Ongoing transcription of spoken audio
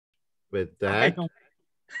With Hi, that,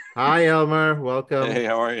 hi Elmer, Hey, welcome.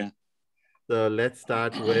 how are you? So let's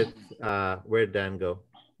start with where'd Dan go?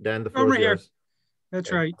 Dan, the floor I'm is right here. yours. That's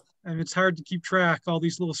Okay. right. And it's hard to keep track, all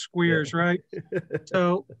these little squares, right?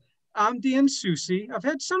 So I'm Dan Susi. I've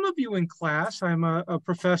had some of you in class. I'm a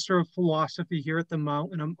professor of philosophy here at the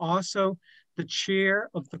Mount, and I'm also the chair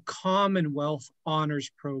of the Commonwealth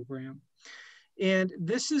Honors Program. And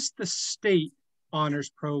this is the state honors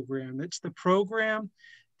program. It's the program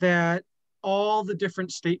that all the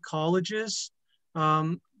different state colleges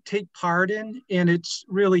take part in, and it's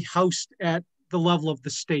really housed at the level of the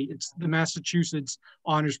state. It's the Massachusetts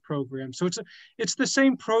Honors Program. So it's the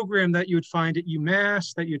same program that you would find at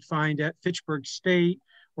UMass, that you'd find at Fitchburg State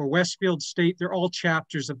or Westfield State. They're all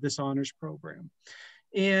chapters of this honors program.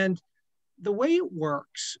 And the way it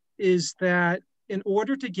works is that in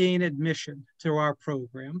order to gain admission to our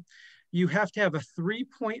program, you have to have a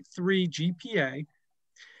 3.3 GPA,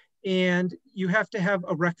 and you have to have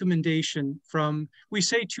a recommendation from, we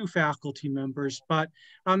say two faculty members, but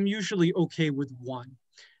I'm usually okay with one.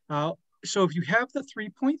 So if you have the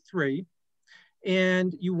 3.3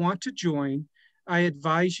 and you want to join, I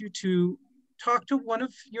advise you to talk to one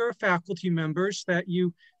of your faculty members that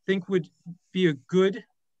you think would be a good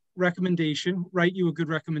recommendation, write you a good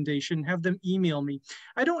recommendation, have them email me.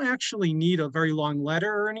 I don't actually need a very long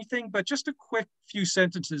letter or anything, but just a quick few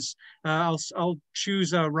sentences. I'll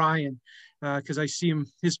choose Ryan because I see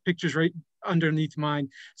his picture's right underneath mine.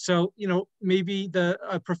 So, maybe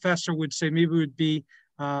a professor would say, maybe it would be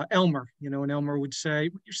Elmer, and Elmer would say,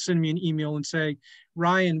 send me an email and say,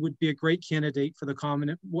 Ryan would be a great candidate for the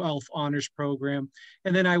Commonwealth Honors Program.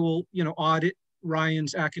 And then I will, audit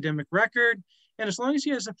Ryan's academic record. And as long as he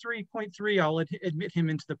has a 3.3, I'll admit him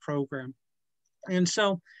into the program. And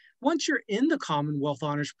so once you're in the Commonwealth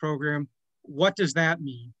Honors Program, what does that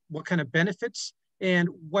mean? What kind of benefits and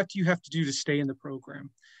what do you have to do to stay in the program?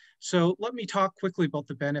 So let me talk quickly about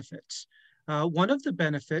the benefits. One of the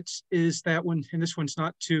benefits is that and this one's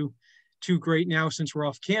not too great now since we're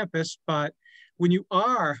off campus, but when you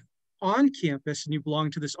are on campus and you belong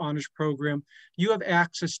to this honors program, you have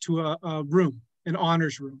access to a room, an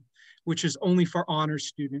honors room, which is only for honors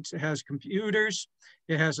students. It has computers,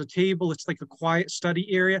 it has a table, it's like a quiet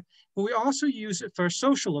study area, but we also use it for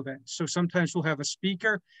social events. So sometimes we'll have a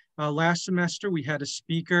speaker. Last semester, we had a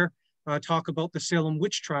speaker talk about the Salem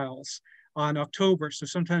witch trials on October. So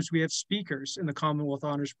sometimes we have speakers in the Commonwealth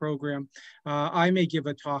Honors Program. I may give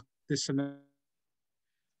a talk this semester.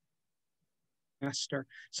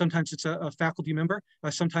 Sometimes it's a faculty member.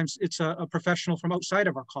 Sometimes it's a professional from outside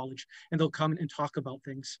of our college, and they'll come and talk about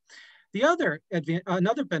things.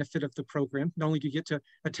 Another benefit of the program, not only do you get to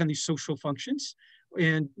attend these social functions,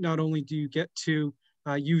 and not only do you get to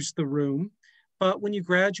use the room, but when you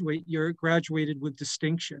graduate, you're graduated with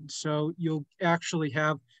distinction. So you'll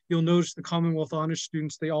notice the Commonwealth Honors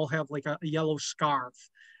students, they all have like a yellow scarf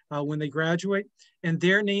when they graduate, and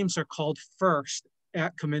their names are called first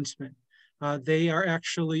at commencement.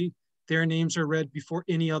 Their names are read before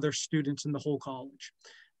any other students in the whole college.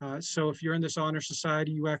 So if you're in this honor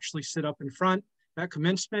society, you actually sit up in front at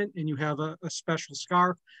commencement and you have a special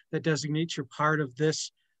scarf that designates you're part of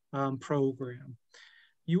this program.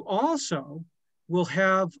 You also will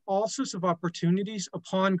have all sorts of opportunities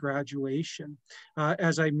upon graduation.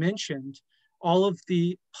 As I mentioned, all of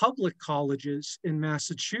the public colleges in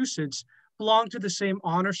Massachusetts belong to the same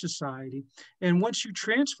honor society. And once you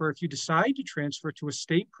transfer, if you decide to transfer to a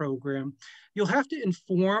state program, you'll have to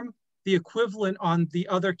inform the equivalent on the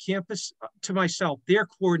other campus to myself, their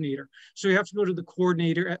coordinator. So you have to go to the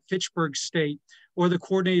coordinator at Fitchburg State or the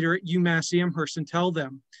coordinator at UMass Amherst and tell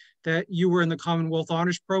them that you were in the Commonwealth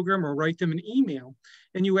Honors Program, or write them an email.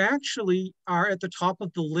 And you actually are at the top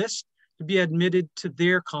of the list to be admitted to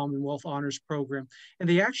their Commonwealth Honors Program. And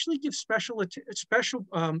they actually give special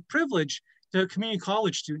privilege to community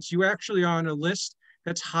college students. You actually are on a list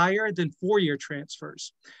that's higher than four-year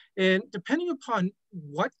transfers. And depending upon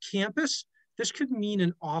what campus, this could mean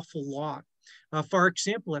an awful lot. For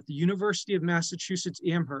example, at the University of Massachusetts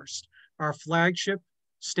Amherst, our flagship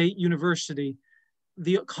state university,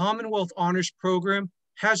 the Commonwealth Honors Program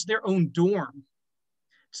has their own dorm.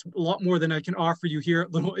 It's a lot more than I can offer you here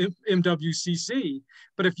at little MWCC.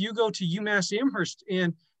 But if you go to UMass Amherst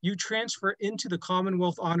and you transfer into the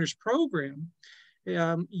Commonwealth Honors Program,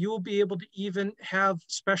 you'll be able to even have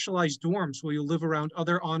specialized dorms where you live around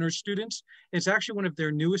other honors students. It's actually one of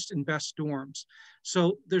their newest and best dorms.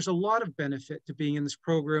 So there's a lot of benefit to being in this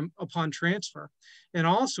program upon transfer. And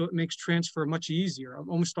also it makes transfer much easier.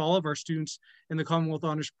 Almost all of our students in the Commonwealth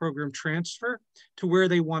Honors Program transfer to where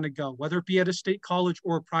they want to go, whether it be at a state college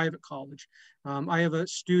or a private college. I have a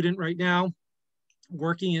student right now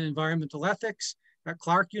working in environmental ethics at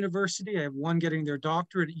Clark University. I have one getting their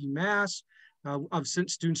doctorate at UMass. I've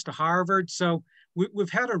sent students to Harvard. So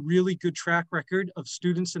we've had a really good track record of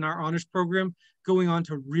students in our honors program going on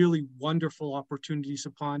to really wonderful opportunities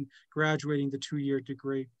upon graduating the 2-year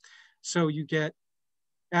degree. So you get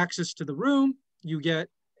access to the room, you get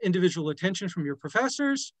individual attention from your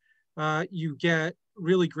professors, you get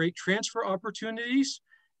really great transfer opportunities,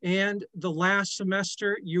 and the last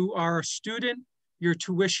semester you are a student, your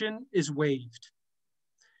tuition is waived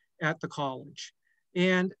at the college.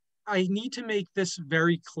 And I need to make this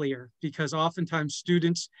very clear because oftentimes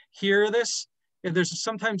students hear this and there's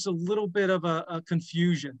sometimes a little bit of a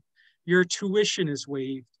confusion. Your tuition is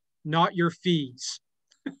waived, not your fees.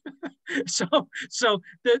 So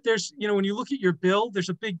there's, when you look at your bill, there's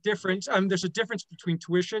a big difference. There's a difference between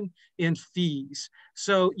tuition and fees.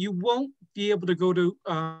 So you won't be able to go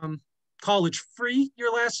to college free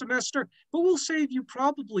your last semester, but we'll save you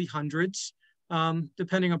probably hundreds,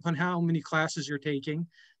 depending upon how many classes you're taking.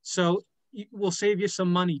 So we'll save you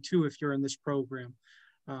some money too if you're in this program.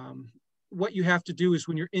 What you have to do is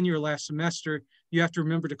when you're in your last semester, you have to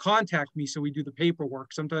remember to contact me so we do the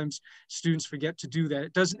paperwork. Sometimes students forget to do that.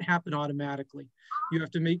 It doesn't happen automatically. You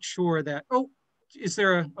have to make sure that, oh, is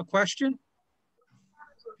there a question?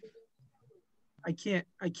 I can't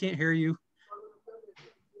hear you.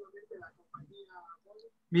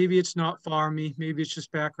 Maybe it's not far me. Maybe it's just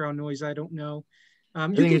background noise. I don't know. I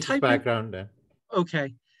think it's just background there.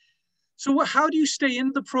 Okay. So how do you stay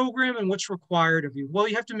in the program and what's required of you? Well,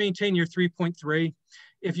 you have to maintain your 3.3.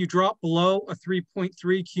 If you drop below a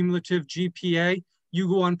 3.3 cumulative GPA, you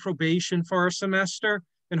go on probation for a semester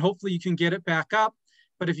and hopefully you can get it back up.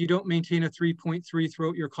 But if you don't maintain a 3.3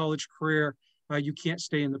 throughout your college career, you can't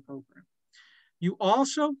stay in the program. You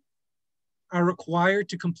also are required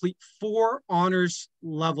to complete 4 honors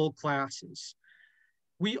level classes.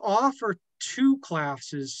 We offer 2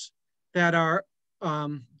 classes that are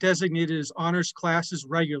designated as honors classes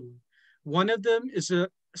regularly. One of them is a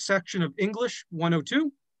section of English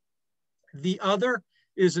 102. The other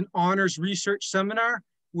is an honors research seminar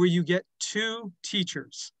where you get 2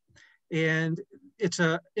 teachers. And it's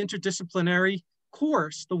an interdisciplinary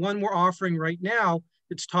course. The one we're offering right now,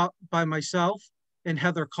 it's taught by myself and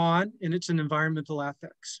Heather Kahn, and it's in environmental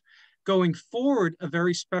ethics. Going forward, a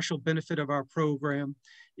very special benefit of our program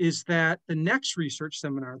is that the next research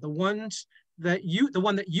seminar, the one that you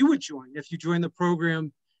would join if you join the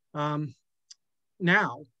program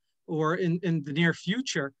now or in the near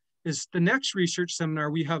future, is the next research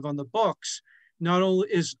seminar we have on the books. Not only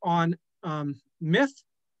is on myth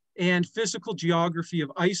and physical geography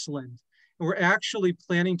of Iceland, and we're actually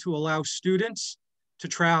planning to allow students to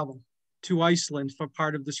travel to Iceland for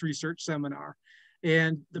part of this research seminar.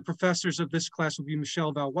 And the professors of this class will be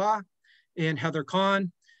Michelle Valois and Heather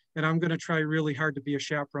Kahn. And I'm going to try really hard to be a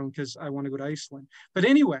chaperone because I want to go to Iceland. But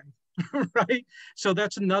anyway, right? So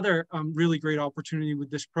that's another really great opportunity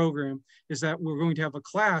with this program, is that we're going to have a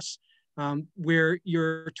class where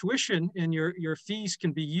your tuition and your fees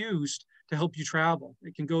can be used to help you travel.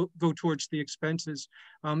 It can go towards the expenses.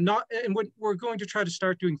 And we're going to try to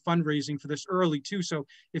start doing fundraising for this early too. So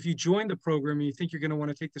if you join the program and you think you're going to want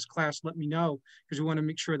to take this class, let me know, because we want to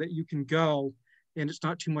make sure that you can go and it's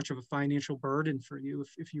not too much of a financial burden for you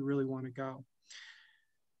if you really want to go.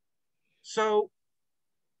 So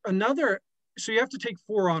you have to take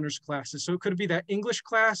 4 honors classes. So it could be that English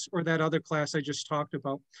class or that other class I just talked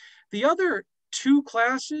about. The other 2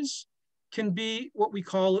 classes can be what we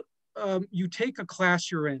call, you take a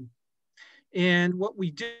class you're in. And what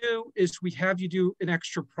we do is we have you do an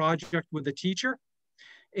extra project with a teacher.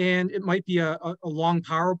 And it might be a long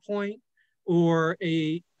PowerPoint or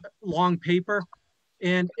a long paper.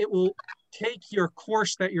 And it will take your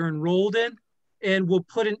course that you're enrolled in and we'll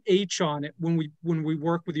put an H on it when we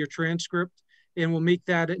work with your transcript, and we'll make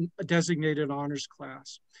that a designated honors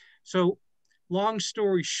class. So long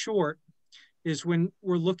story short is when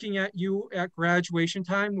we're looking at you at graduation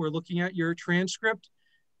time, we're looking at your transcript,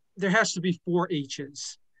 there has to be 4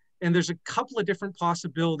 H's. And there's a couple of different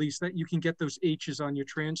possibilities that you can get those H's on your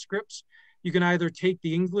transcripts. You can either take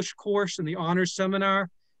the English course and the honors seminar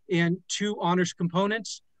and 2 honors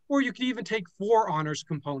components, or you could even take 4 honors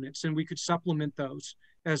components and we could supplement those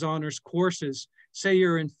as honors courses say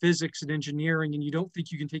you're in physics and engineering and you don't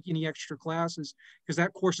think you can take any extra classes because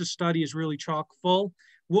that course of study is really chock full,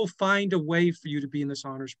 we'll find a way for you to be in this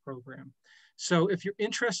honors program. So if you're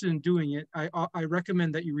interested in doing it, I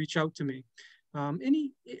recommend that you reach out to me.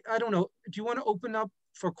 I don't know, do you want to open up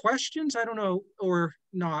for questions? I don't know, or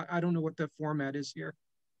not. I don't know what the format is here.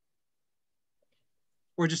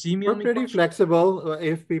 Or just email me. We're pretty questions. flexible.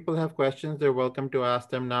 If people have questions, they're welcome to ask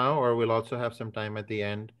them now, or we'll also have some time at the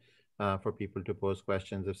end for people to pose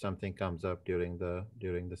questions if something comes up during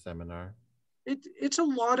the seminar. It's a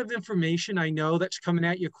lot of information, I know, that's coming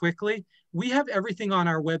at you quickly. We have everything on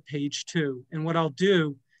our webpage too. And what I'll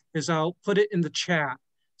do is I'll put it in the chat.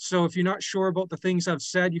 So if you're not sure about the things I've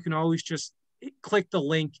said, you can always just click the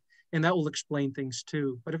link and that will explain things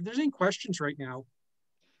too. But if there's any questions right now,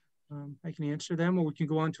 I can answer them, or we can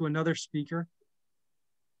go on to another speaker.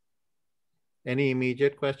 Any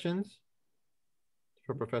immediate questions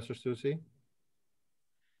for Professor Susie?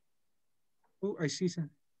 Oh, I see some.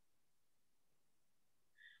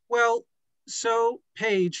 Well, so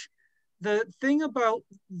Paige, the thing about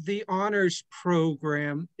the honors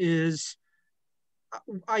program is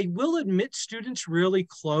I will admit students really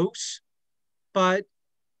close, but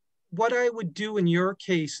what I would do in your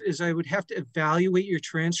case is I would have to evaluate your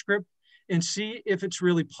transcript and see if it's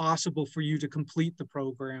really possible for you to complete the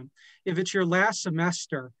program. If it's your last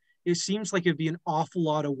semester, it seems like it'd be an awful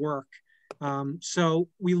lot of work. So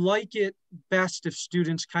we like it best if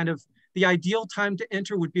students kind of, the ideal time to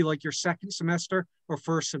enter would be like your second semester or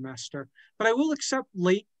first semester. But I will accept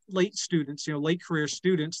late students, late career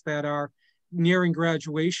students that are nearing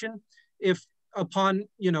graduation, if upon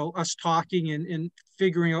us talking and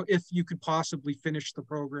figuring out if you could possibly finish the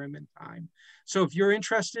program in time. So if you're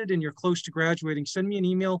interested and you're close to graduating, send me an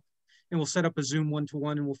email and we'll set up a Zoom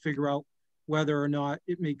one-to-one and we'll figure out whether or not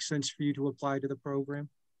it makes sense for you to apply to the program.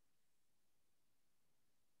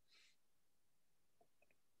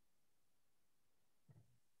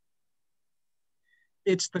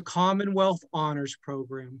 It's the Commonwealth Honors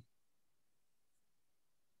Program.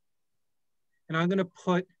 And I'm gonna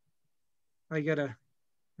put, I got a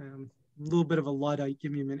little bit of a Luddite.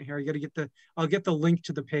 Give me a minute here. I got to get I'll get the link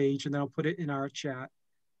to the page and then I'll put it in our chat.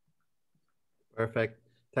 Perfect.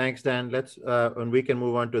 Thanks, Dan. Let's, and we can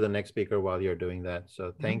move on to the next speaker while you're doing that.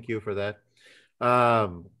 So thank you for that.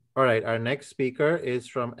 All right, our next speaker is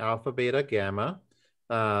from Alpha Beta Gamma,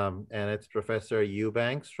 and it's Professor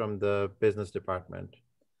Eubanks from the Business Department.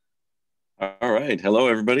 All right. Hello,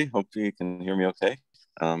 everybody. Hope you can hear me okay.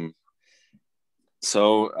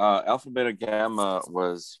 So Alpha Beta Gamma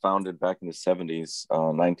was founded back in the 70s,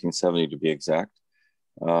 1970 to be exact.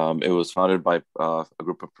 It was founded by a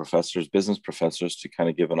group of professors, business professors, to kind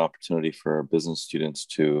of give an opportunity for business students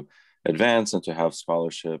to advance and to have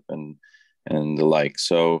scholarship and the like.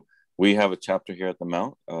 So we have a chapter here at the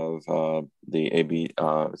Mount of the AB,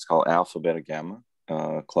 it's called Alpha Beta Gamma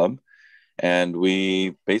Club. And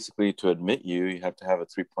we basically, to admit you, you have to have a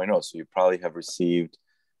 3.0. So you probably have received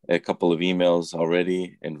a couple of emails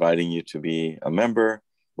already inviting you to be a member.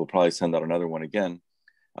 We'll probably send out another one again.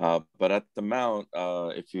 But at the Mount,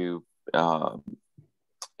 if you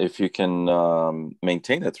can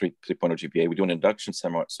maintain that 3.0 GPA, we do an induction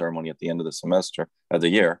ceremony at the end of the semester of the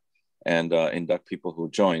year, and induct people who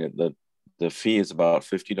join. The fee is about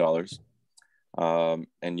 $50,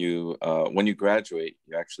 and you when you graduate,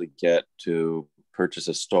 you actually get to purchase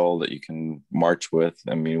a stole that you can march with.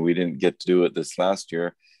 I mean, we didn't get to do it this last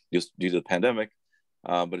year just due to the pandemic,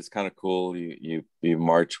 but it's kind of cool. You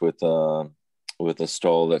march with a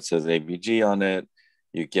stole that says ABG on it.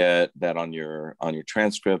 You get that on your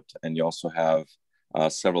transcript, and you also have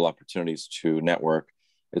several opportunities to network.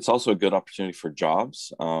 It's also a good opportunity for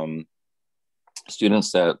jobs.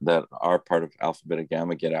 Students that are part of Alpha Beta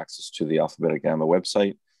Gamma get access to the Alpha Beta Gamma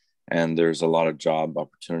website, and there's a lot of job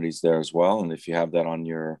opportunities there as well. And if you have that on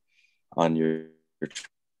your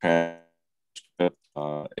transcript,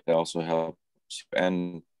 it also helps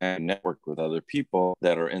and network with other people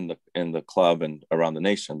that are in the club and around the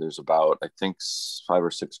nation. There's about, I think, 5 or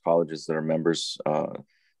 6 colleges that are members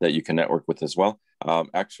that you can network with as well.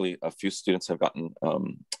 Actually, a few students have gotten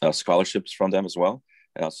scholarships from them as well.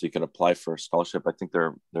 So you can apply for a scholarship. I think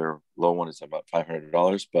their low one is about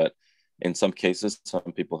 $500, but in some cases,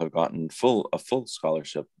 some people have gotten a full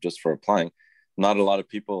scholarship just for applying. Not a lot of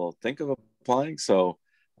people think of applying, so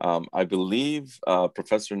I believe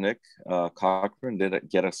Professor Nick Cochran did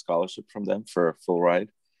get a scholarship from them for a full ride.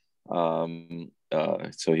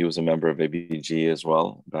 So he was a member of ABG as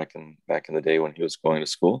well back in the day when he was going to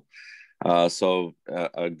school. So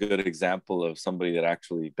a good example of somebody that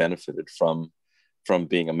actually benefited from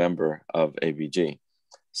being a member of ABG.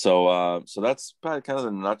 So that's probably kind of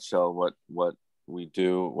in a nutshell what we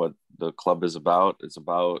do, what the club is about. It's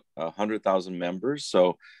about 100,000 members.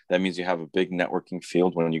 So that means you have a big networking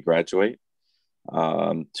field when you graduate,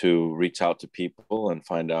 to reach out to people and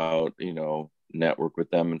find out, network with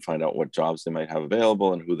them and find out what jobs they might have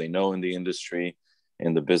available and who they know in the industry,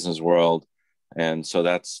 in the business world. And so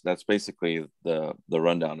that's basically the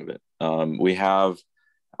rundown of it. We have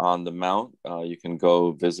on the Mount, you can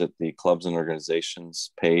go visit the clubs and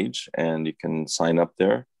organizations page, and you can sign up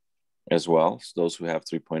there as well. So those who have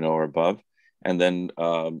 3.0 or above. And then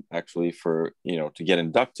actually for, to get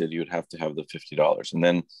inducted, you'd have to have the $50. And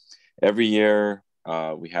then every year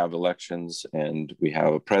we have elections, and we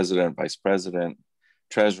have a president, vice president,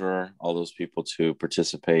 treasurer, all those people to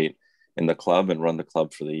participate in the club and run the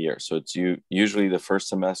club for the year. So it's usually the first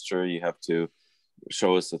semester you have to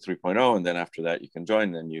show us the 3.0, and then after that you can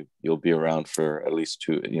join, and you'll be around for at least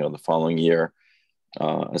the following year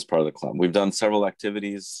as part of the club. We've done several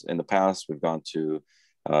activities in the past. We've gone to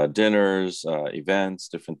dinners, events,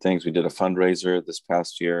 different things. We did a fundraiser this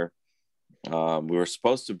past year. We were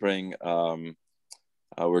supposed to bring,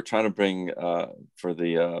 we're trying to bring for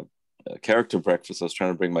the character breakfast, I was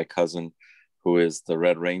trying to bring my cousin, who is the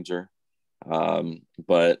Red Ranger.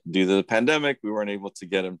 But due to the pandemic, we weren't able to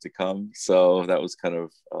get him to come. So that was kind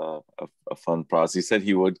of a fun process. He said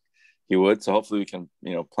he would. So hopefully we can,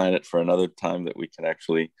 plan it for another time that we can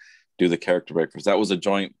actually do the character breakfast. That was a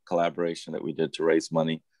joint collaboration that we did to raise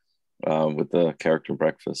money with the character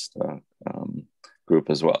breakfast group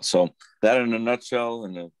as well. So that in a nutshell,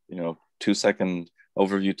 and a 2-second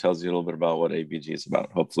overview tells you a little bit about what ABG is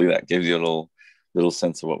about. Hopefully that gives you a little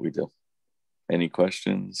sense of what we do. Any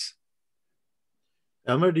questions?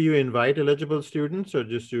 Elmer, do you invite eligible students, or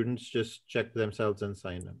do students just check themselves and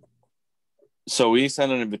sign them? So we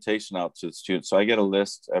send an invitation out to the students. So I get a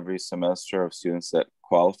list every semester of students that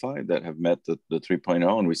qualify, that have met the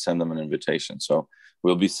 3.0, and we send them an invitation. So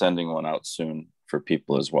we'll be sending one out soon for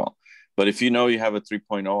people as well. But if you have a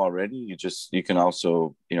 3.0 already, you can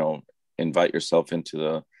also, invite yourself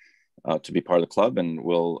into to be part of the club, and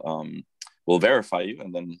we'll verify you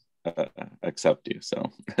and then accept you.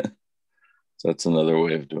 So so that's another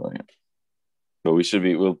way of doing it. But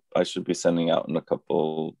I should be sending out in a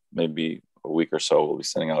couple, maybe a week or so, we'll be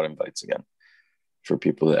sending out invites again for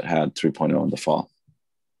people that had 3.0 in the fall.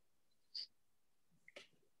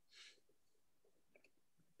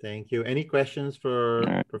 Thank you. Any questions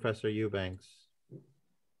for Professor Eubanks?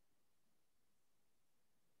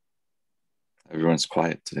 Everyone's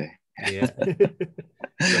quiet today. Yeah.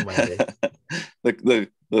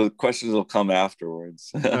 The questions will come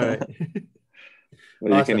afterwards. All right.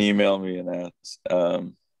 Well, awesome. You can email me and ask.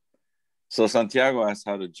 So Santiago asked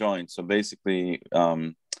how to join. So basically,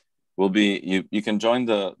 you can join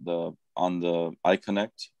on the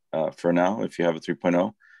iConnect for now if you have a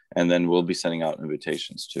 3.0, and then we'll be sending out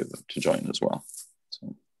invitations to join as well.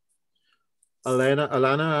 So.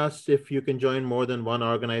 Alana asked if you can join more than one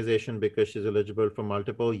organization because she's eligible for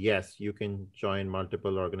multiple. Yes, you can join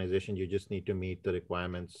multiple organizations. You just need to meet the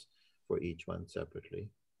requirements for each one separately.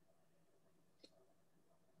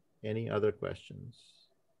 Any other questions?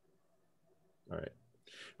 All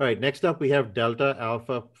right. Next up, we have Delta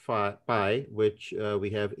Alpha Pi, which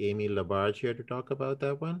we have Amy Labarge here to talk about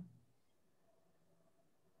that one.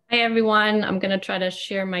 Hi, everyone. I'm going to try to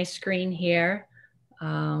share my screen here.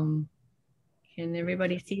 Can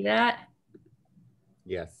everybody see that?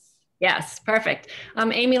 Yes. Yes, perfect.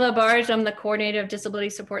 I'm Amy Labarge. I'm the coordinator of disability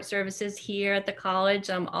support services here at the college.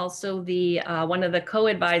 I'm also the one of the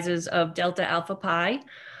co-advisors of Delta Alpha Pi,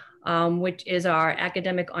 which is our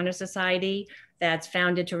academic honor society that's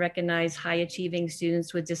founded to recognize high-achieving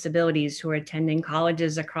students with disabilities who are attending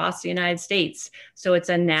colleges across the United States. So it's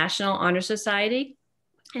a national honor society.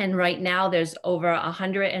 And right now there's over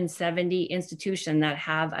 170 institutions that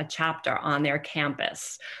have a chapter on their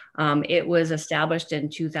campus. It was established in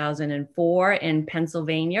 2004 in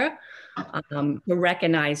Pennsylvania to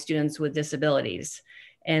recognize students with disabilities.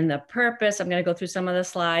 And the purpose, I'm going to go through some of the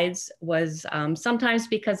slides, was sometimes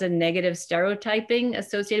because of negative stereotyping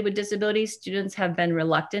associated with disabilities, students have been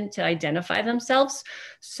reluctant to identify themselves.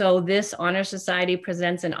 So this honor society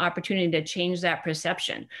presents an opportunity to change that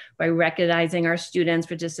perception by recognizing our students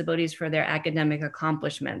with disabilities for their academic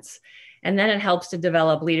accomplishments. And then it helps to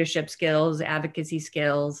develop leadership skills, advocacy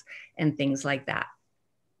skills, and things like that.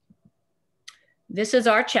 This is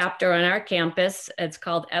our chapter on our campus. It's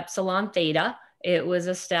called Epsilon Theta. It was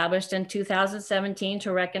established in 2017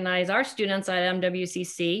 to recognize our students at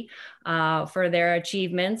MWCC for their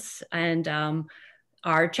achievements. And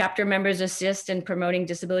our chapter members assist in promoting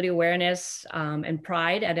disability awareness and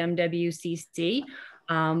pride at MWCC.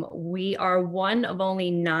 We are one of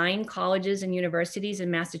only 9 colleges and universities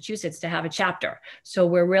in Massachusetts to have a chapter. So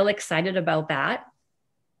we're real excited about that.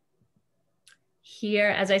 Here,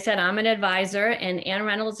 as I said, I'm an advisor, and Ann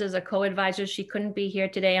Reynolds is a co-advisor. She couldn't be here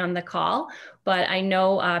today on the call, but I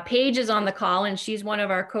know Paige is on the call, and she's one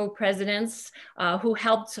of our co-presidents who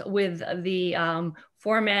helped with the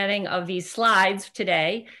formatting of these slides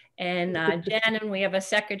today. And Jen, and we have a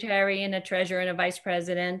secretary and a treasurer and a vice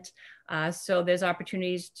president. So there's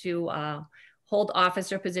opportunities to hold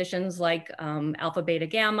officer positions like Alpha, Beta,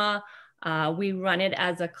 Gamma. We run it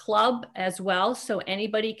as a club as well, so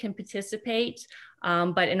anybody can participate.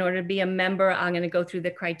 But in order to be a member, I'm going to go through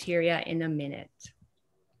the criteria in a minute.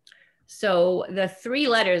 So the 3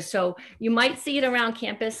 letters, so you might see it around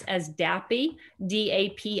campus as DAPI,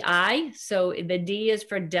 D-A-P-I. So the D is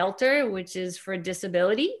for Delta, which is for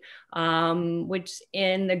disability, which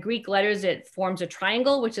in the Greek letters, it forms a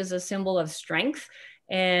triangle, which is a symbol of strength.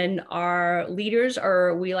 And our leaders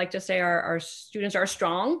are, we like to say our students are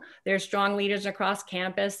strong. They're strong leaders across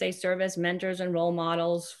campus. They serve as mentors and role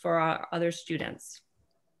models for our other students.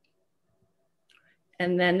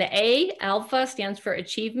 And then the A, Alpha, stands for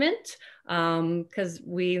achievement, because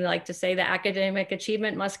we like to say that academic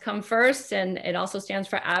achievement must come first, and it also stands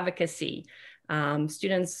for advocacy.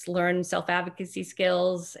 Students learn self-advocacy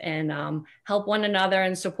skills and help one another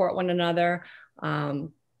and support one another.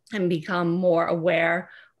 And become more aware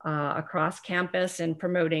across campus and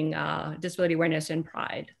promoting disability awareness and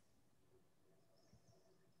pride.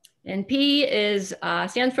 And P is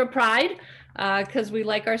stands for pride, because we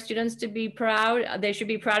like our students to be proud. They should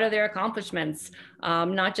be proud of their accomplishments,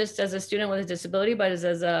 not just as a student with a disability, but as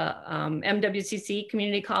a MWCC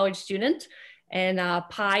Community College student. And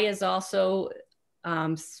Pi is also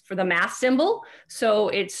for the math symbol. So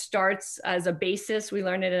it starts as a basis. We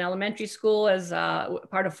learned it in elementary school as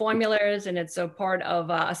part of formulas, and it's a part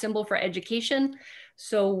of a symbol for education.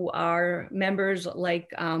 So our members,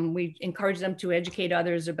 like, we encourage them to educate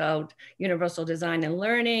others about universal design and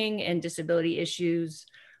learning and disability issues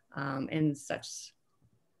and such.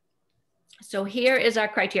 So here is our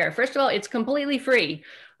criteria. First of all, it's completely free,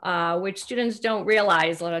 which students don't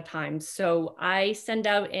realize a lot of times. So I send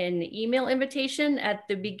out an email invitation at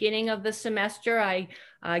the beginning of the semester. I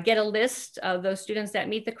get a list of those students that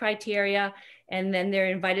meet the criteria, and then they're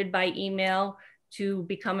invited by email to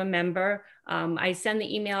become a member. I send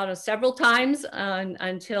the email out several times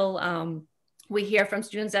until we hear from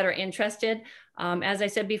students that are interested. As I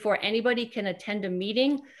said before, anybody can attend a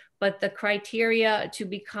meeting, but the criteria to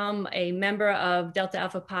become a member of Delta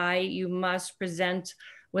Alpha Pi, you must present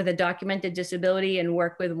with a documented disability and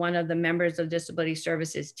work with one of the members of Disability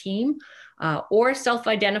Services team, or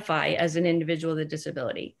self-identify as an individual with a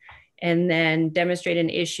disability, and then demonstrate an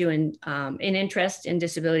issue and an interest in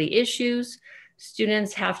disability issues.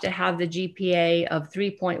 Students have to have the GPA of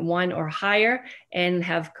 3.1 or higher and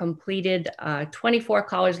have completed 24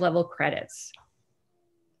 college level credits.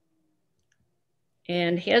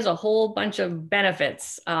 And here's a whole bunch of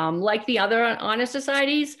benefits. Like the other honor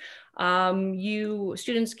societies,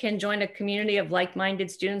 students can join a community of like-minded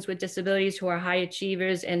students with disabilities who are high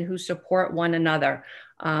achievers and who support one another.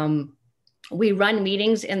 We run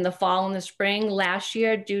meetings in the fall and the spring. Last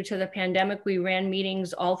year, due to the pandemic, we ran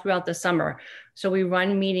meetings all throughout the summer. So we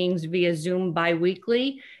run meetings via Zoom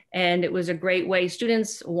bi-weekly, and it was a great way.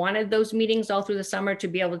 Students wanted those meetings all through the summer to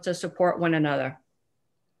be able to support one another.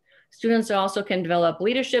 Students also can develop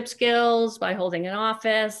leadership skills by holding an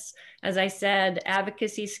office. As I said,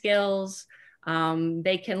 advocacy skills.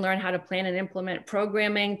 They can learn how to plan and implement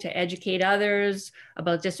programming to educate others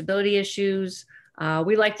about disability issues.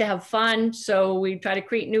 We like to have fun, so we try to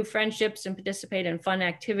create new friendships and participate in fun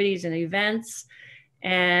activities and events.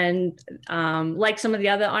 And like some of the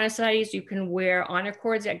other honor societies, you can wear honor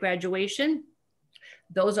cords at graduation.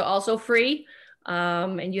 Those are also free.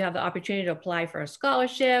 And you have the opportunity to apply for a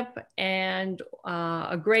scholarship. And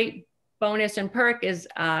a great bonus and perk is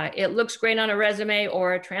it looks great on a resume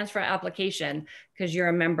or a transfer application because you're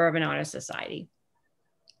a member of an honor society.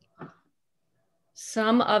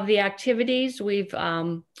 Some of the activities we've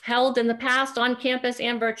held in the past on campus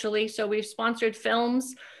and virtually. So we've sponsored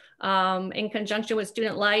films in conjunction with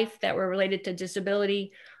Student Life that were related to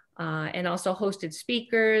disability. And also hosted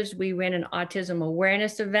speakers. We ran an autism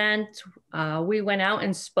awareness event. We went out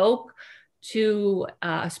and spoke to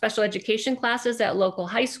special education classes at local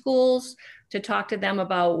high schools to talk to them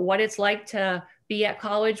about what it's like to be at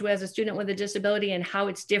college as a student with a disability and how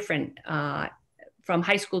it's different from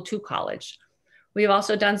high school to college. We've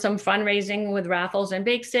also done some fundraising with raffles and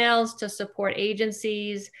bake sales to support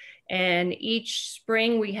agencies. And each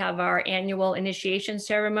spring we have our annual initiation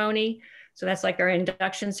ceremony. So that's like our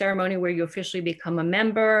induction ceremony where you officially become a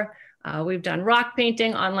member. We've done rock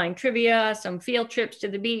painting, online trivia, some field trips to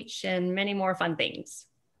the beach, and many more fun things.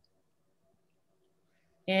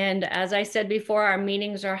 And as I said before, our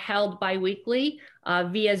meetings are held bi-weekly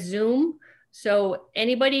via Zoom. So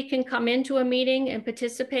anybody can come into a meeting and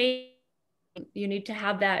participate. You need to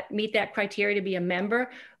have meet that criteria to be a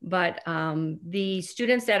member, but the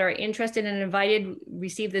students that are interested and invited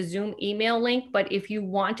receive the Zoom email link. But if you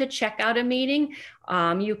want to check out a meeting,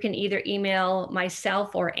 you can either email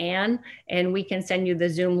myself or Anne, and we can send you the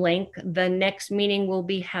Zoom link. The next meeting will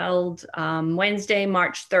be held Wednesday,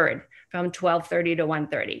 March 3rd from 12:30 to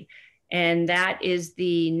 1:30. And that is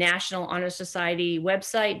the National Honor Society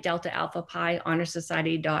website, Delta Alpha Pi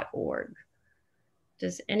honorsociety.org.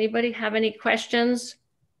 Does anybody have any questions?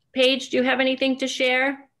 Paige, do you have anything to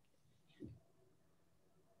share?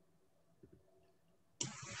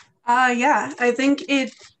 Yeah, I think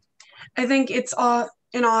it's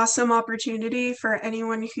an awesome opportunity for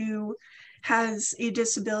anyone who has a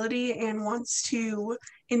disability and wants to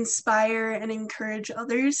inspire and encourage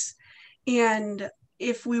others. And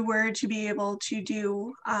if we were to be able to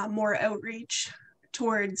do more outreach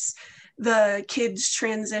towards the kids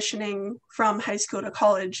transitioning from high school to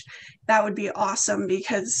college, that would be awesome,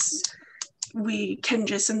 because we can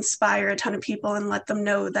just inspire a ton of people and let them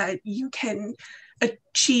know that you can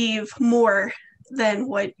achieve more than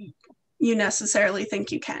what you necessarily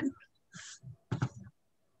think you can.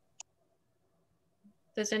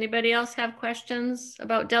 Does anybody else have questions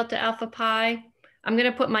about Delta Alpha Pi? I'm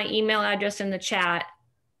going to put my email address in the chat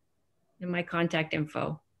and my contact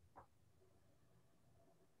info.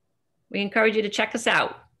 We encourage you to check us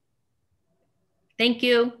out. Thank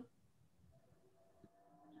you.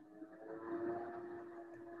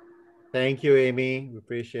 Thank you, Amy. We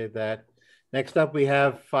appreciate that. Next up, we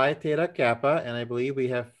have Phi Theta Kappa, and I believe we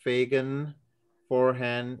have Fagan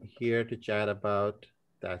Forehand here to chat about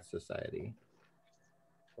that society.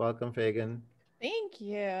 Welcome, Fagan. Thank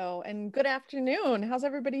you, and good afternoon. How's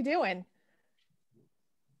everybody doing?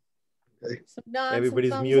 Some nods,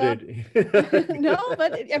 everybody's some muted. No,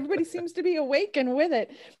 but everybody seems to be awake and with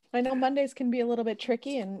it. I know Mondays can be a little bit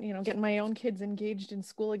tricky, and getting my own kids engaged in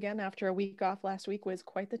school again after a week off last week was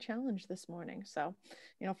quite the challenge this morning. So,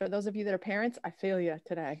 for those of you that are parents, I feel you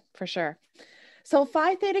today for sure. So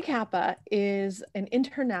Phi Theta Kappa is an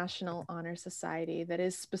international honor society that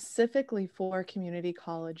is specifically for community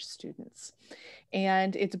college students.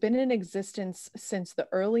 And it's been in existence since the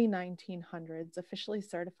early 1900s, officially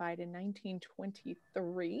certified in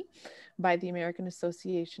 1923 by the American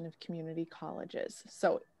Association of Community Colleges.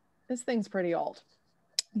 So this thing's pretty old,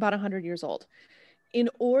 about 100 years old. In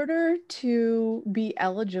order to be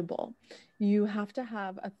eligible, you have to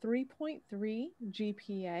have a 3.3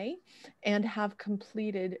 GPA and have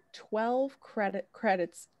completed 12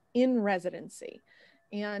 credits in residency.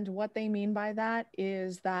 And what they mean by that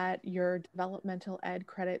is that your developmental ed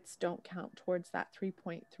credits don't count towards that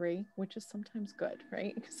 3.3, which is sometimes good,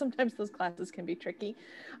 right? Sometimes those classes can be tricky.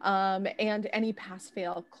 And any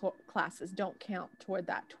pass-fail classes don't count toward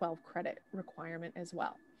that 12 credit requirement as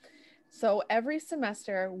well. So every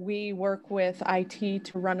semester we work with IT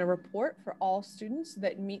to run a report for all students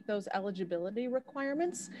that meet those eligibility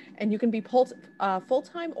requirements. And you can be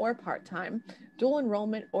full-time or part-time, dual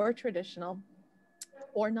enrollment or traditional,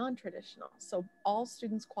 or non-traditional. So all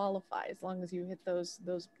students qualify as long as you hit those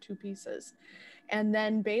two pieces. And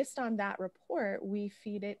then based on that report, we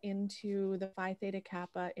feed it into the Phi Theta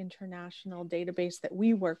Kappa international database that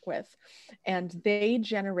we work with, and they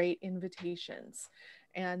generate invitations.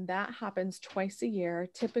 And that happens twice a year,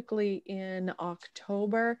 typically in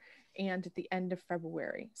October and at the end of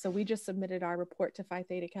February. So we just submitted our report to Phi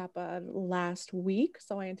Theta Kappa last week.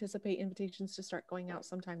 So I anticipate invitations to start going out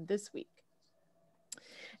sometime this week.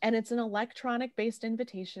 And it's an electronic based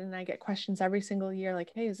invitation. And I get questions every single year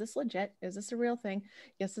like, hey, is this legit? Is this a real thing?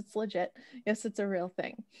 Yes, it's legit. Yes, it's a real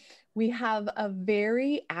thing. We have a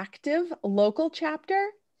very active local chapter.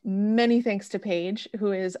 Many thanks to Paige,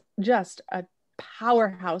 who is just a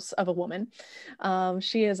powerhouse of a woman.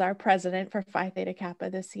 She is our president for Phi Theta Kappa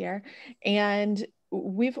this year. And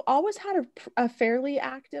we've always had a fairly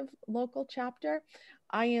active local chapter.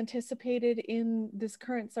 I anticipated in this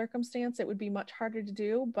current circumstance, it would be much harder to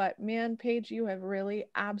do, but man, Paige, you have really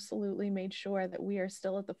absolutely made sure that we are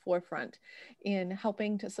still at the forefront in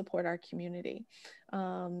helping to support our community.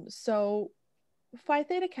 So Phi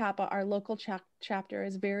Theta Kappa, our local chapter,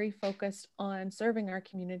 is very focused on serving our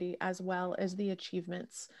community as well as the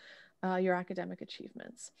achievements, your academic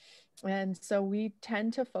achievements. And so we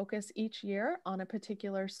tend to focus each year on a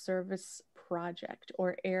particular service project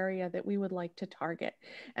or area that we would like to target.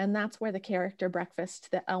 And that's where the character breakfast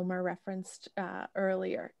that Elmer referenced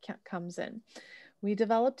earlier comes in. We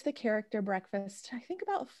developed the character breakfast, I think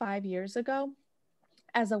about 5 years ago,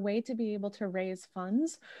 as a way to be able to raise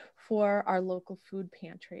funds for our local food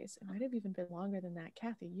pantries. It might have even been longer than that.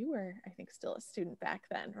 Kathy, you were, I think, still a student back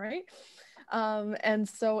then, right? And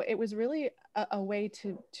so it was really a way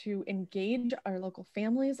to engage our local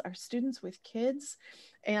families, our students with kids,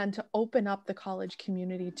 and to open up the college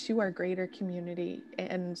community to our greater community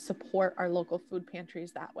and support our local food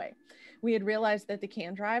pantries that way. We had realized that the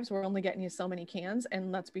can drives were only getting you so many cans.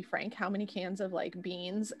 And let's be frank, how many cans of like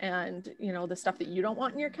beans and, you know, the stuff that you don't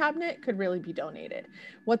want in your cabinet could really be donated.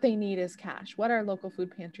 What they need is cash. What our local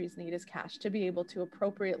food pantries need is cash to be able to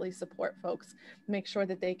appropriately support folks, make sure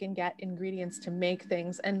that they can get ingredients to make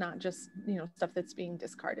things and not just, you know, stuff that's being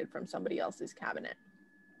discarded from somebody else's cabinet.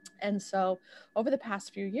 And so over the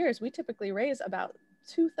past few years, we typically raise about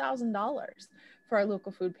 $2,000 for our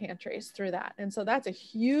local food pantries through that. And so that's a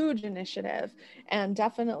huge initiative and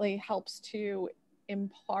definitely helps to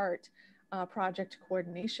impart project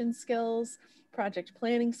coordination skills, project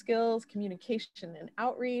planning skills, communication and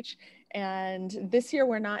outreach. And this year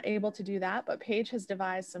we're not able to do that, but Paige has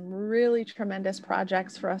devised some really tremendous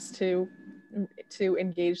projects for us to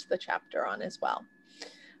engage the chapter on as well.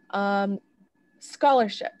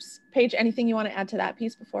 Scholarships. Paige, anything you want to add to that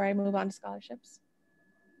piece before I move on to scholarships?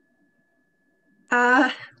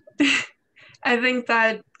 I think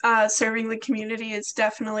that serving the community is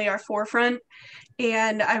definitely our forefront,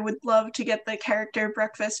 and I would love to get the character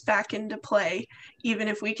breakfast back into play, even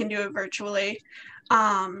if we can do it virtually.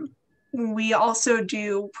 We also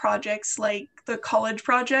do projects like the college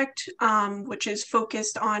project, which is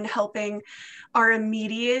focused on helping our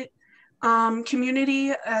immediate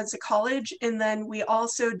community as a college. And then we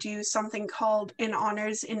also do something called an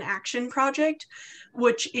Honors in Action project,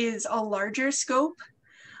 which is a larger scope.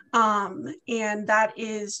 And that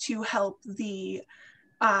is to help the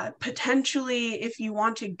potentially, if you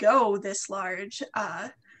want to go this large,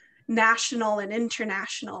 national and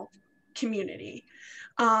international community.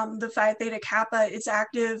 The Phi Theta Kappa is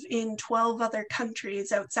active in 12 other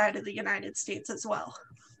countries outside of the United States as well.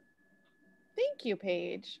 Thank you,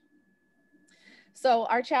 Paige. So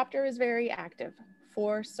our chapter is very active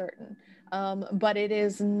for certain, but it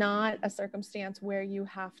is not a circumstance where you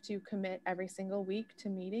have to commit every single week to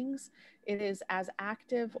meetings. It is as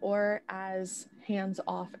active or as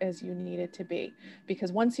hands-off as you need it to be,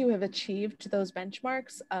 because once you have achieved those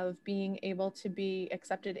benchmarks of being able to be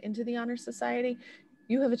accepted into the Honor Society,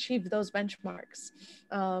 you have achieved those benchmarks.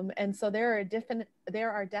 And so there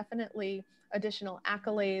are definitely additional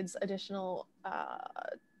accolades, additional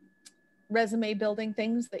resume building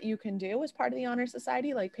things that you can do as part of the Honor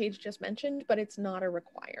Society, like Paige just mentioned, but it's not a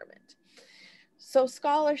requirement. So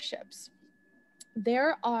scholarships,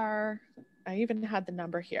 there are, I even had the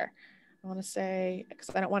number here. I want to say, because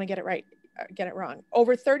I don't want to get it wrong,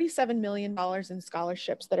 over $37 million in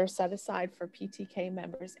scholarships that are set aside for PTK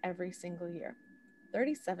members every single year.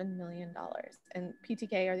 $37 million, and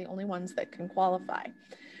PTK are the only ones that can qualify.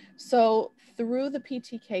 So through the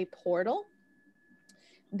PTK portal,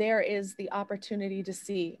 there is the opportunity to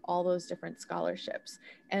see all those different scholarships.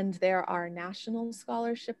 And there are national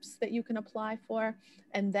scholarships that you can apply for.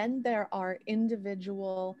 And then there are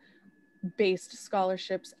individual based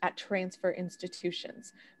scholarships at transfer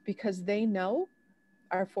institutions, because they know,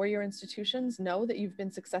 our four-year institutions know that you've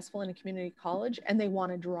been successful in a community college and they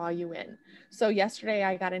want to draw you in. So yesterday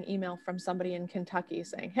I got an email from somebody in Kentucky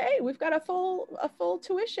saying, hey, we've got a full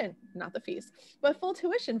tuition, not the fees, but full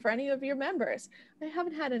tuition for any of your members. I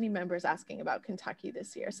haven't had any members asking about Kentucky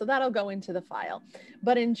this year, so that'll go into the file.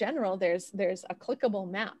 But in general, there's a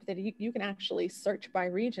clickable map that you can actually search by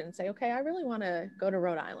region and say, okay, I really want to go to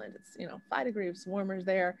Rhode Island. It's 5 degrees warmer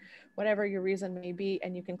there, whatever your reason may be,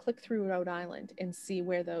 and you can click through Rhode Island and see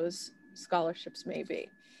where those scholarships may be.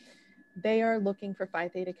 They are looking for Phi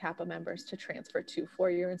Theta Kappa members to transfer to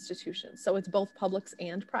four-year institutions. So it's both publics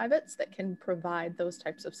and privates that can provide those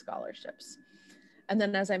types of scholarships. And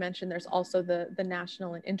then, as I mentioned, there's also the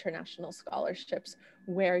national and international scholarships,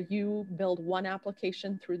 where you build one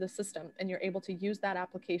application through the system and you're able to use that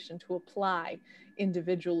application to apply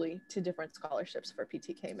individually to different scholarships for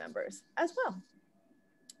PTK members as well.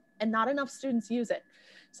 And not enough students use it.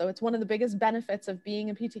 So it's one of the biggest benefits of being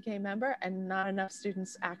a PTK member, and not enough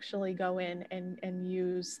students actually go in and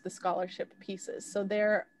use the scholarship pieces. So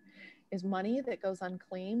there is money that goes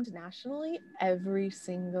unclaimed nationally every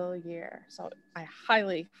single year. So I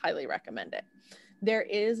highly, highly recommend it. There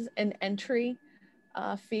is an entry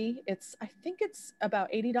fee. I think it's about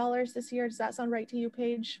 $80 this year. Does that sound right to you,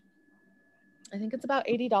 Paige? I think it's about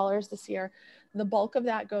 $80 this year. The bulk of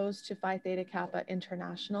that goes to Phi Theta Kappa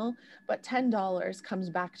International, but $10 comes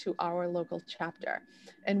back to our local chapter.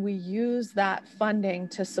 And we use that funding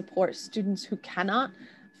to support students who cannot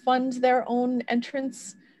fund their own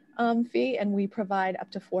entrance fee. And we provide up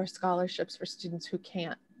to 4 scholarships for students who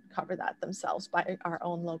can't cover that themselves by our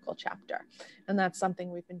own local chapter. And that's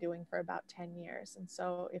something we've been doing for about 10 years. And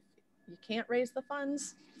so if you can't raise the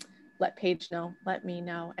funds, let Paige know, let me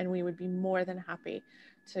know, and we would be more than happy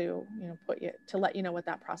to, let you know what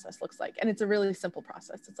that process looks like. And it's a really simple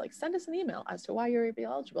process. It's like, send us an email as to why you're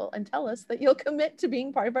eligible and tell us that you'll commit to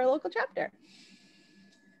being part of our local chapter.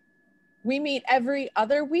 We meet every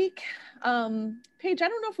other week. Paige, I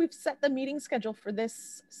don't know if we've set the meeting schedule for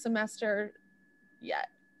this semester yet.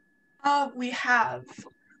 We have.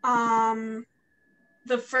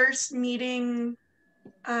 The first meeting,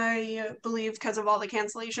 I believe, because of all the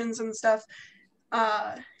cancellations and stuff,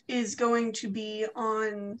 is going to be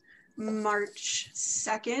on March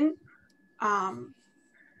 2nd.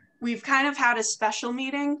 We've kind of had a special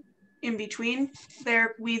meeting in between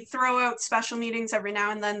there. We throw out special meetings every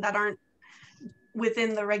now and then that aren't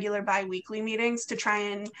within the regular bi-weekly meetings to try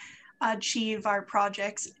and achieve our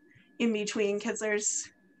projects in between, because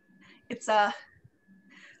it's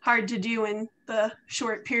hard to do in the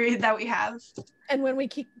short period that we have. And when we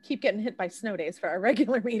keep getting hit by snow days for our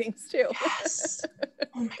regular meetings too. Yes.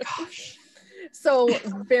 Oh my gosh. So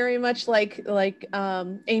very much like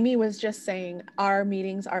Amy was just saying, our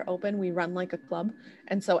meetings are open. We run like a club.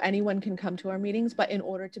 And so anyone can come to our meetings, but in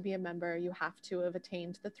order to be a member, you have to have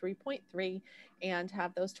attained the 3.3 and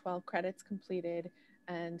have those 12 credits completed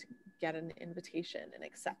and get an invitation and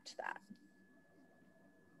accept that.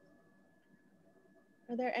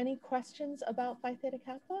 Are there any questions about Phi Theta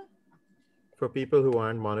Kappa? For people who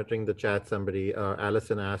aren't monitoring the chat,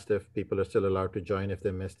 Allison asked if people are still allowed to join if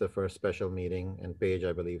they missed the first special meeting, and Paige,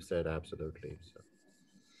 I believe, said absolutely. So.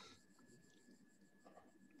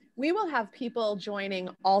 We will have people joining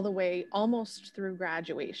all the way almost through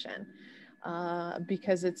graduation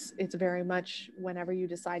because it's very much whenever you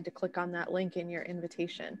decide to click on that link in your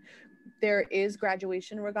invitation. There is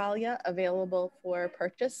graduation regalia available for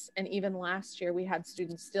purchase. And even last year, we had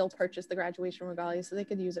students still purchase the graduation regalia so they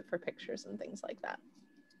could use it for pictures and things like that.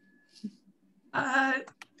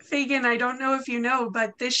 Fagan, I don't know if you know,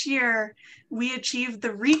 but this year we achieved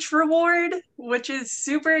the Reach Reward, which is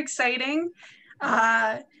super exciting.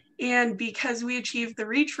 And because we achieved the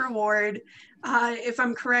Reach Reward, if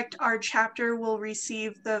I'm correct, our chapter will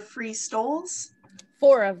receive the free stoles.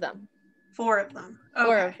 4 of them. 4 of them. Okay.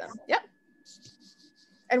 4 of them. Yep.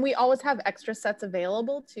 And we always have extra sets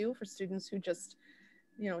available too for students who just,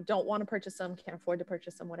 don't want to purchase them, can't afford to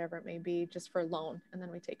purchase them, whatever it may be, just for loan. And then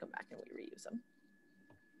we take them back and we reuse them.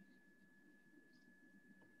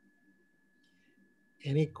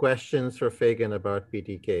 Any questions for Fagan about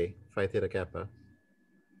PTK, Phi Theta Kappa?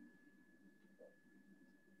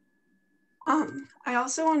 I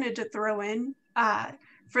also wanted to throw in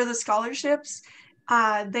for the scholarships.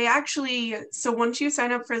 They actually, so once you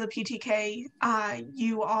sign up for the PTK,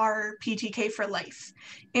 you are PTK for life.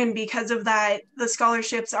 And because of that, the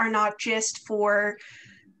scholarships are not just for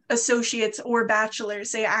associates or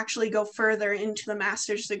bachelors, they actually go further into the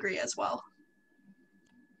master's degree as well.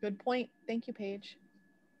 Good point. Thank you, Paige.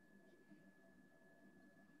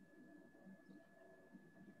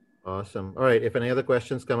 Awesome. All right. If any other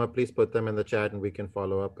questions come up, please put them in the chat and we can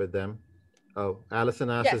follow up with them. Oh,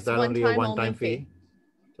 Allison asked, yes, is that only a one-time fee?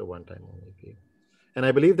 It's a one-time only fee. And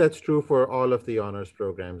I believe that's true for all of the honors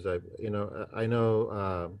programs. I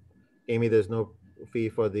know, Amy, there's no fee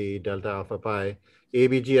for the Delta Alpha Pi.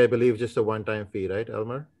 ABG, I believe, just a one-time fee, right,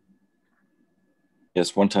 Elmer?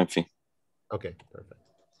 Yes, one-time fee. Okay, perfect.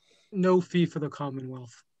 No fee for the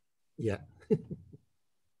Commonwealth. Yeah.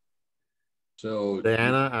 So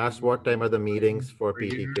Diana asked what time are the meetings for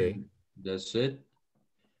PTK? That's it.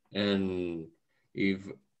 And if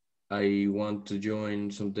I want to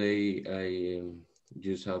join someday, I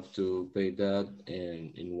just have to pay that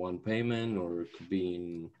in one payment, or it could be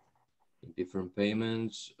in different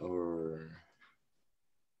payments, or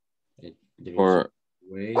for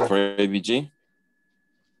ABG?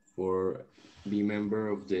 For be member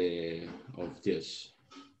of this.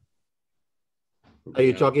 Are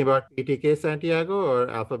you talking about PTK Santiago or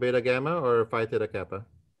Alpha Beta Gamma or Phi Theta Kappa?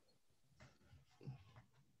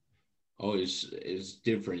 Oh, it's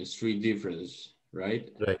different. It's 3 difference, right?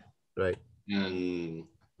 Right. And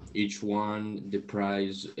each one, the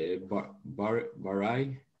price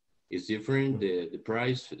barai is different. The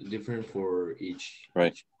price is different for each.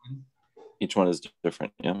 Right. Each one is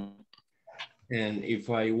different. Yeah. And if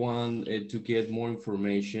I want to get more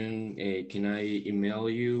information, can I email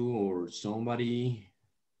you or somebody?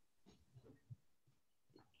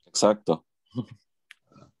 Exacto. Okay.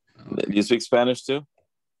 Do you speak Spanish too?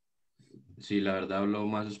 Sí, la verdad hablo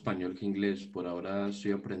más español que inglés. Por ahora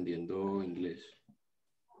estoy aprendiendo inglés.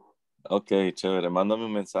 Ok, chévere. Mándame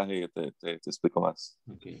un mensaje y te explico más.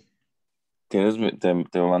 Okay.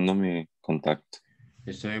 Te mando mi contacto.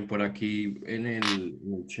 Estoy por aquí en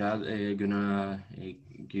el chat. Gonna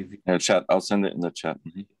give In the chat. I'll send it in the chat.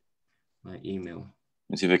 my email. Let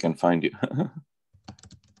me see if I can find you.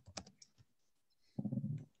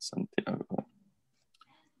 Santiago.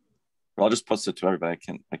 I'll just post it to everybody.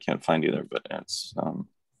 I can't find you there, but it's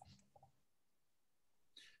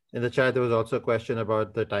In the chat, there was also a question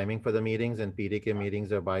about the timing for the meetings, and PDK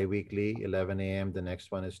meetings are bi-weekly, 11 a.m. The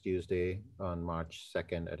next one is Tuesday on March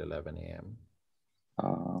 2nd at 11 a.m.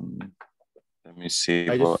 Let me see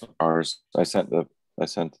ours. I sent it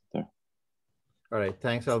there. All right,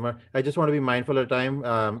 thanks, Elmer. I just want to be mindful of time,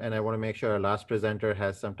 and I want to make sure our last presenter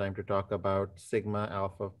has some time to talk about Sigma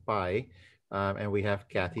Alpha Pi, and we have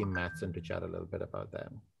Kathy Matson to chat a little bit about that.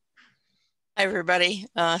 Hi, everybody.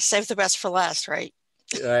 Save the best for last, right?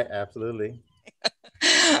 Right, absolutely.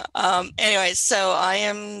 Anyway, so I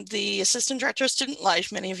am the Assistant Director of Student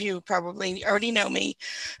Life. Many of you probably already know me.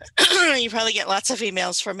 You probably get lots of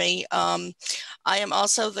emails from me. I am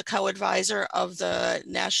also the co-advisor of the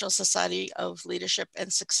National Society of Leadership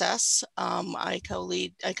and Success. I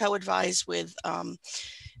co-advise with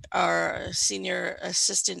our Senior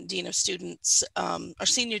Assistant Dean of Students, our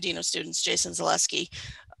Senior Dean of Students, Jason Zaleski.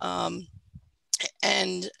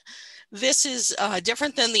 And this is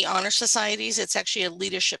different than the honor societies. It's actually a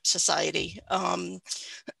leadership society. And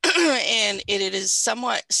it is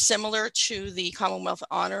somewhat similar to the Commonwealth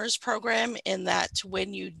Honors Program in that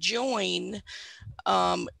when you join,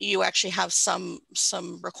 you actually have some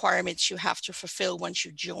requirements you have to fulfill once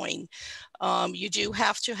you join. You do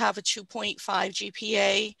have to have a 2.5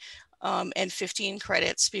 GPA and 15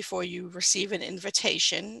 credits before you receive an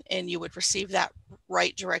invitation, and you would receive that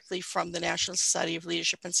right directly from the National Society of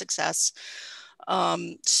Leadership and Success.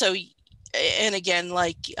 So, and again,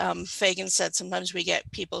 like Fagan said, sometimes we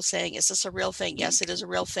get people saying, is this a real thing? Yes, it is a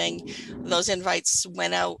real thing. Those invites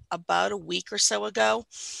went out about a week or so ago.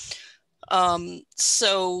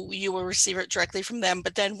 So you will receive it directly from them.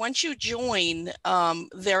 But then once you join,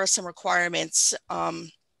 there are some requirements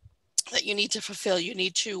that you need to fulfill. You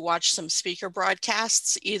need to watch some speaker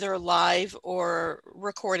broadcasts, either live or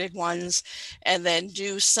recorded ones, and then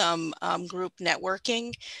do some group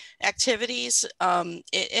networking activities.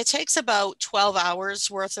 It takes about 12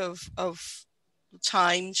 hours worth of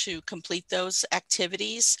time to complete those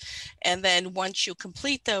activities. And then once you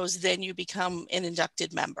complete those, then you become an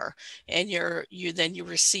inducted member, and you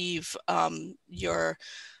receive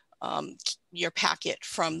your packet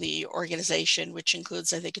from the organization, which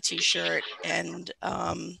includes, I think, a t-shirt and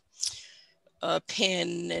a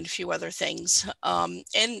pin and a few other things.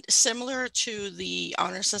 And similar to the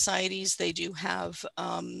honor societies, they do have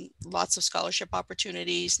lots of scholarship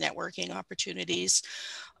opportunities, networking opportunities.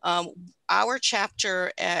 Our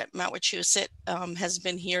chapter at Mount Wachusett has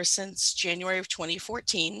been here since January of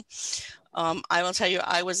 2014. I will tell you,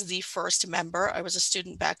 I was the first member. I was a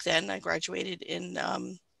student back then. I graduated in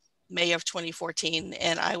May of 2014,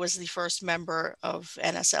 and I was the first member of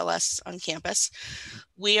NSLS on campus.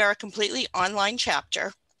 We are a completely online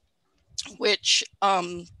chapter, which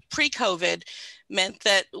pre-COVID meant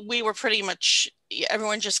that we were pretty much,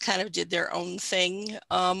 everyone just kind of did their own thing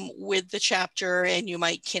with the chapter, and you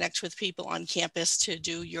might connect with people on campus to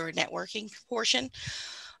do your networking portion.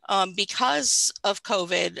 Because of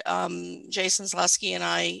COVID, Jason Zaleski and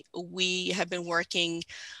I, we have been working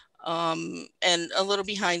and a little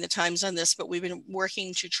behind the times on this, but we've been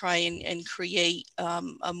working to try and create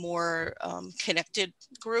a more connected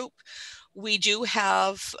group. We do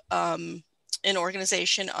have an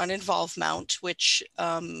organization on InvolveMount, which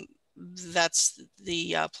that's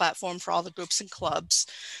the platform for all the groups and clubs,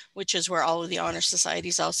 which is where all of the honor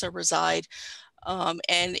societies also reside.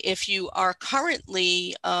 And if you are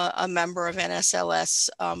currently a member of NSLS,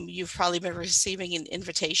 you've probably been receiving an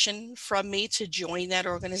invitation from me to join that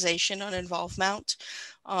organization on InvolveMount.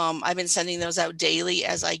 I've been sending those out daily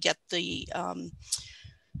as I get the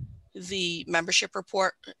membership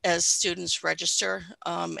report as students register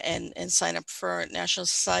and sign up for National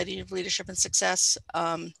Society of Leadership and Success.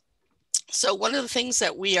 So one of the things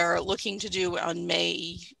that we are looking to do on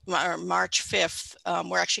March 5th,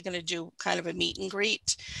 we're actually going to do kind of a meet and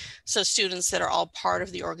greet. So students that are all part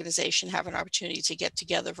of the organization have an opportunity to get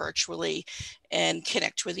together virtually and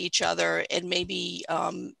connect with each other, and maybe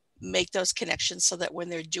make those connections so that when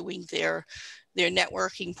they're doing their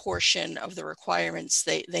networking portion of the requirements,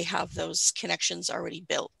 they have those connections already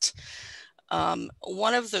built.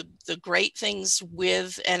 One of the great things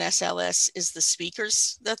with NSLS is the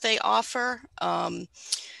speakers that they offer.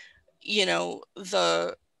 You know,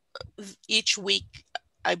 each week,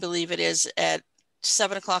 I believe it is at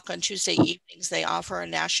 7 o'clock on Tuesday evenings, they offer a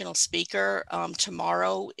national speaker.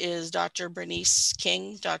 Tomorrow is Dr. Bernice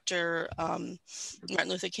King, Dr. Martin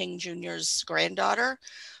Luther King Jr.'s granddaughter.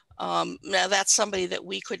 Now that's somebody that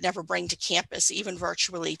we could never bring to campus, even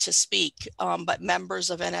virtually, to speak, but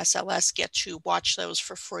members of NSLS get to watch those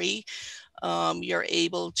for free. You're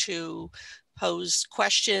able to pose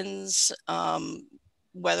questions,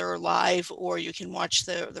 whether live or you can watch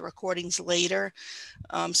the recordings later.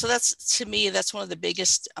 So that's, to me, that's one of the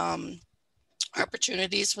biggest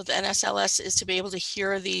opportunities with NSLS, is to be able to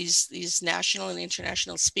hear these national and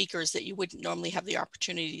international speakers that you wouldn't normally have the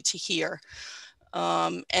opportunity to hear.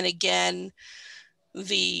 And again,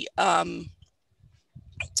 they,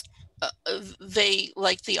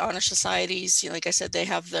 like the honor societies, you know, like I said, they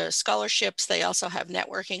have the scholarships. They also have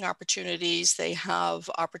networking opportunities. They have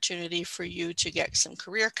opportunity for you to get some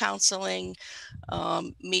career counseling,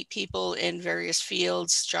 meet people in various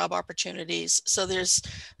fields, job opportunities. So there's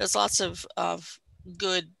lots of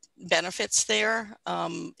good benefits there.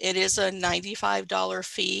 It is a $95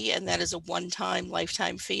 fee, and that is a one-time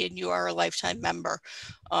lifetime fee, and you are a lifetime member.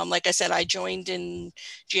 Like I said, I joined in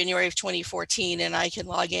January of 2014, and I can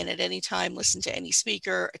log in at any time, listen to any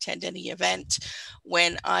speaker, attend any event.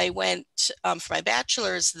 When I went for my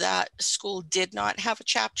bachelor's, that school did not have a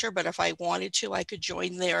chapter, but if I wanted to, I could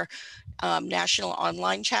join their national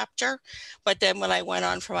online chapter. But then when I went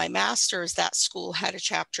on for my master's, that school had a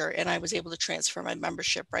chapter, and I was able to transfer my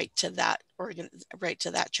membership right to that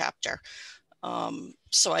chapter.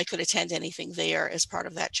 So I could attend anything there as part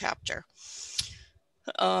of that chapter.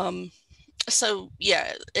 So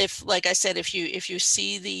yeah, like I said, if you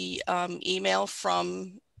see the email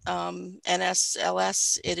from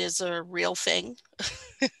NSLS, it is a real thing,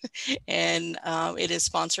 and it is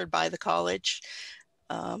sponsored by the college.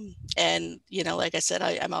 And, you know, like I said,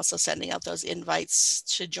 I'm also sending out those invites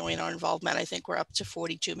to join our involvement. I think we're up to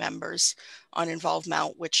 42 members on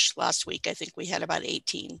involvement, which last week, I think we had about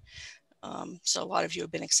 18. So a lot of you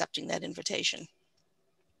have been accepting that invitation.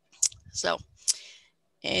 So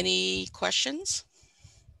any questions?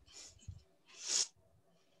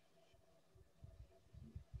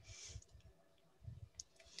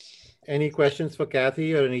 Any questions for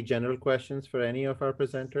Kathy, or any general questions for any of our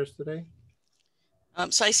presenters today?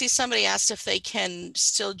 So I see somebody asked if they can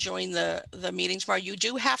still join the meeting tomorrow. You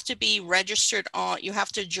do have to be registered on, you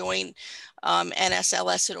have to join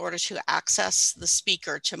NSLS in order to access the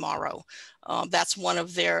speaker tomorrow. That's one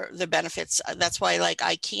of the benefits. That's why, like,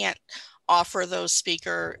 I can't offer those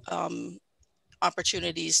speaker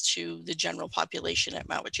opportunities to the general population at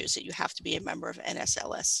Mount Wachusett. You have to be a member of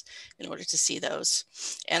NSLS in order to see those.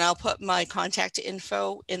 And I'll put my contact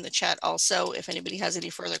info in the chat also if anybody has any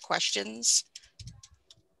further questions.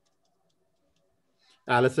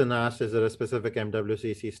 Allison asked, is there a specific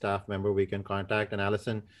MWCC staff member we can contact? And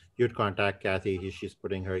Allison, you'd contact Kathy. She's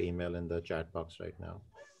putting her email in the chat box right now.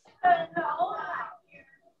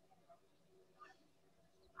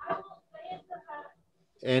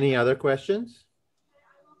 Any other questions?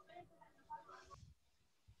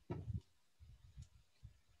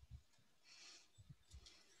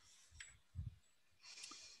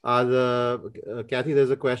 Kathy, there's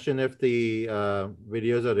a question if the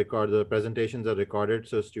videos are recorded, the presentations are recorded,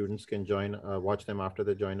 so students can watch them after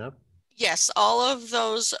they join up? Yes, all of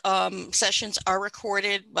those sessions are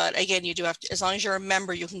recorded, but again, you do have to, as long as you're a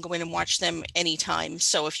member, you can go in and watch them anytime.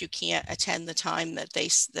 So if you can't attend the time that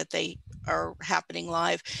they are happening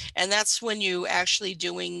live, and that's when you actually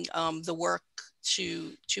doing the work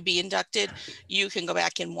to be inducted, you can go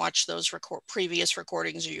back and watch those previous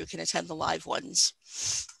recordings, or you can attend the live ones.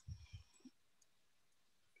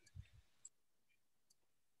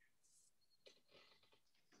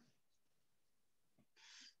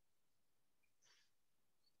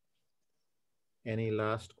 Any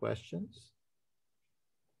last questions?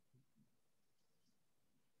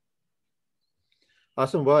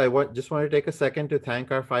 Awesome. Well, I just want to take a second to thank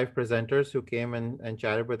our 5 presenters who came and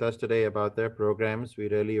chatted with us today about their programs. We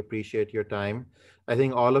really appreciate your time. I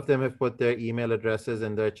think all of them have put their email addresses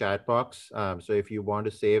in their chat box. So if you want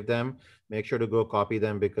to save them, make sure to go copy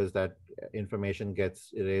them, because that information gets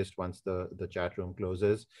erased once the chat room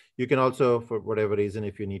closes. You can also, for whatever reason,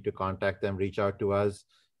 if you need to contact them, reach out to us,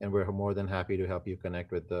 and we're more than happy to help you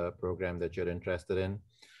connect with the program that you're interested in.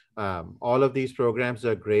 All of these programs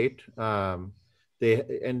are great.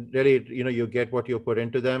 and really, you get what you put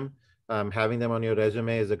into them. Having them on your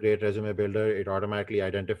resume is a great resume builder. It automatically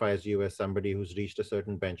identifies you as somebody who's reached a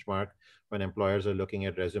certain benchmark when employers are looking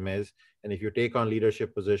at resumes. And if you take on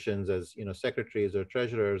leadership positions as secretaries or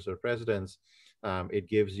treasurers or presidents, it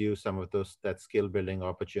gives you some of that skill building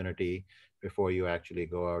opportunity before you actually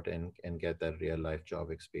go out and get that real life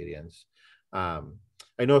job experience.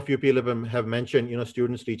 I know a few people have mentioned,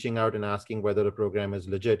 students reaching out and asking whether the program is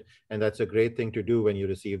legit, and that's a great thing to do when you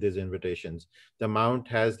receive these invitations. The Mount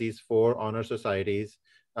has these 4 honor societies,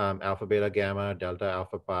 Alpha Beta Gamma, Delta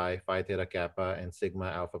Alpha Pi, Phi Theta Kappa, and Sigma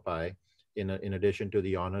Alpha Pi, in addition to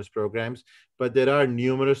the honors programs. But there are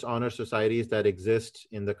numerous honor societies that exist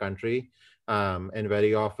in the country. And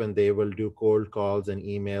very often they will do cold calls and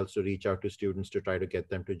emails to reach out to students to try to get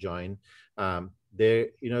them to join.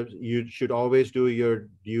 You should always do your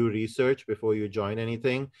due research before you join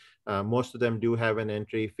anything. Most of them do have an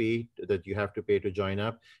entry fee that you have to pay to join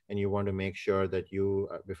up, and you want to make sure that you,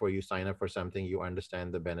 before you sign up for something, you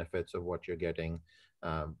understand the benefits of what you're getting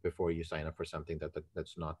before you sign up for something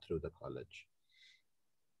that's not through the college.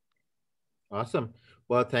 Awesome.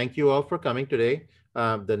 Well, thank you all for coming today.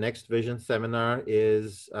 The next Vision seminar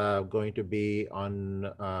is going to be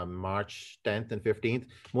on March 10th and 15th.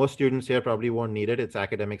 Most students here probably won't need it. It's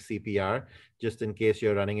academic CPR, just in case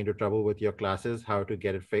you're running into trouble with your classes, how to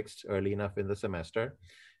get it fixed early enough in the semester.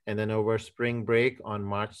 And then over spring break on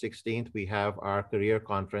March 16th, we have our career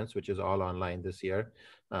conference, which is all online this year.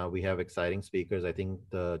 We have exciting speakers. I think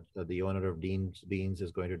the owner of Dean's Beans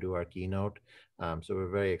is going to do our keynote. So we're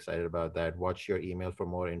very excited about that. Watch your email for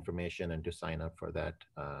more information and to sign up for that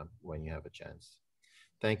when you have a chance.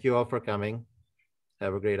 Thank you all for coming.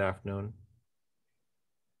 Have a great afternoon.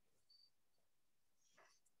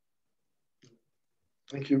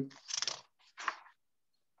 Thank you.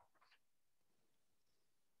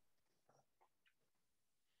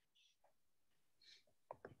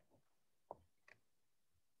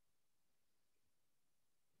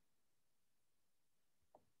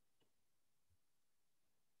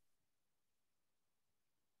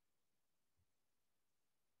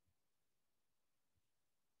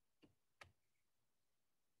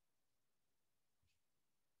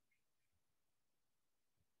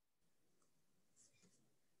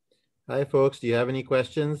 Hi, folks. Do you have any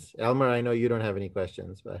questions? Elmer, I know you don't have any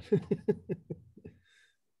questions, but